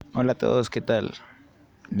Hola a todos, ¿qué tal?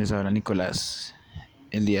 Les habla Nicolás.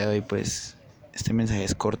 El día de hoy este mensaje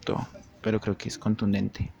es corto, pero creo que es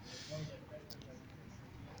contundente.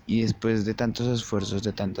 Y después de tantos esfuerzos,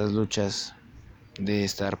 de tantas luchas, de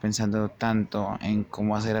estar pensando tanto en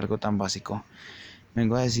cómo hacer algo tan básico,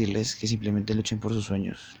 vengo a decirles que simplemente luchen por sus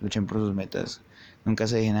sueños, luchen por sus metas. Nunca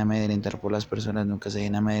se dejen amedrentar por las personas, nunca se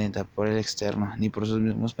dejen amedrentar por el externo, ni por sus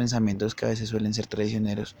mismos pensamientos que a veces suelen ser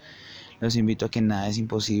traicioneros. Los invito a que nada es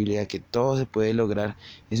imposible, a que todo se puede lograr.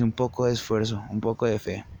 Es un poco de esfuerzo, un poco de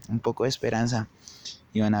fe, un poco de esperanza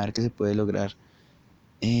y van a ver que se puede lograr.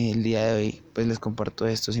 El día de hoy pues les comparto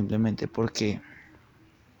esto simplemente porque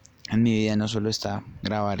en mi vida no solo está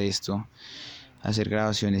grabar esto, hacer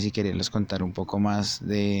grabaciones y quererles contar un poco más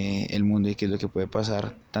de el mundo y qué es lo que puede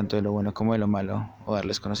pasar, tanto de lo bueno como de lo malo, o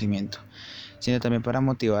darles conocimiento, sino también para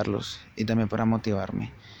motivarlos y también para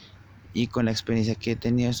motivarme. Y con la experiencia que he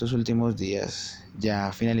tenido estos últimos días,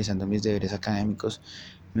 ya finalizando mis deberes académicos,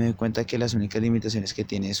 me doy cuenta que las únicas limitaciones que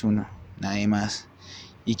tiene es uno, nadie más.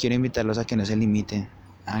 Y quiero invitarlos a que no se limiten,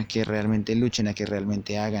 a que realmente luchen, a que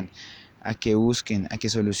realmente hagan, a que busquen, a que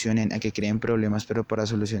solucionen, a que creen problemas, pero para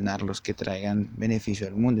solucionarlos, que traigan beneficio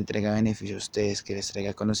al mundo y traiga beneficio a ustedes, que les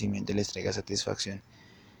traiga conocimiento y les traiga satisfacción.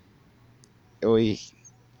 Hoy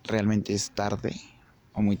realmente es tarde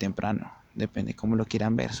o muy temprano, depende cómo lo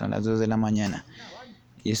quieran ver, son las 2 de la mañana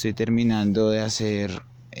y estoy terminando de hacer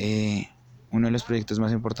uno de los proyectos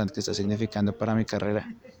más importantes que está significando para mi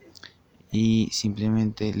carrera y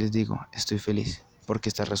simplemente les digo, estoy feliz porque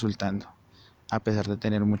está resultando, a pesar de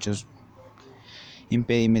tener muchos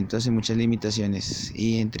impedimentos y muchas limitaciones,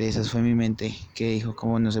 y entre esas fue mi mente que dijo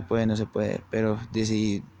como no se puede, no se puede, pero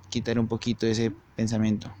decidí quitar un poquito ese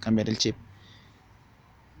pensamiento, cambiar el chip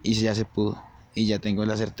y ya se pudo. Y ya tengo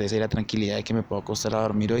la certeza y la tranquilidad de que me puedo acostar a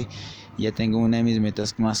dormir hoy. Y ya tengo una de mis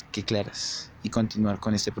metas más que claras. Y continuar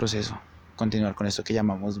con este proceso. Continuar con esto que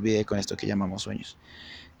llamamos vida y con esto que llamamos sueños.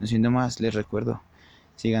 No siendo más, les recuerdo.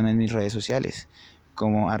 Síganme en mis redes sociales.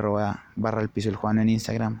 Como arroba barra el piso el Juano en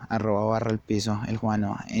Instagram. Arroba barra el piso el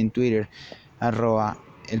Juano en Twitter. Arroba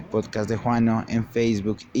el podcast de Juano en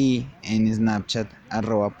Facebook. Y en Snapchat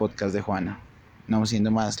arroba podcast de Juano. No siendo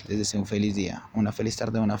más, les deseo un feliz día, una feliz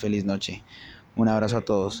tarde, una feliz noche. Un abrazo a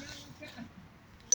todos.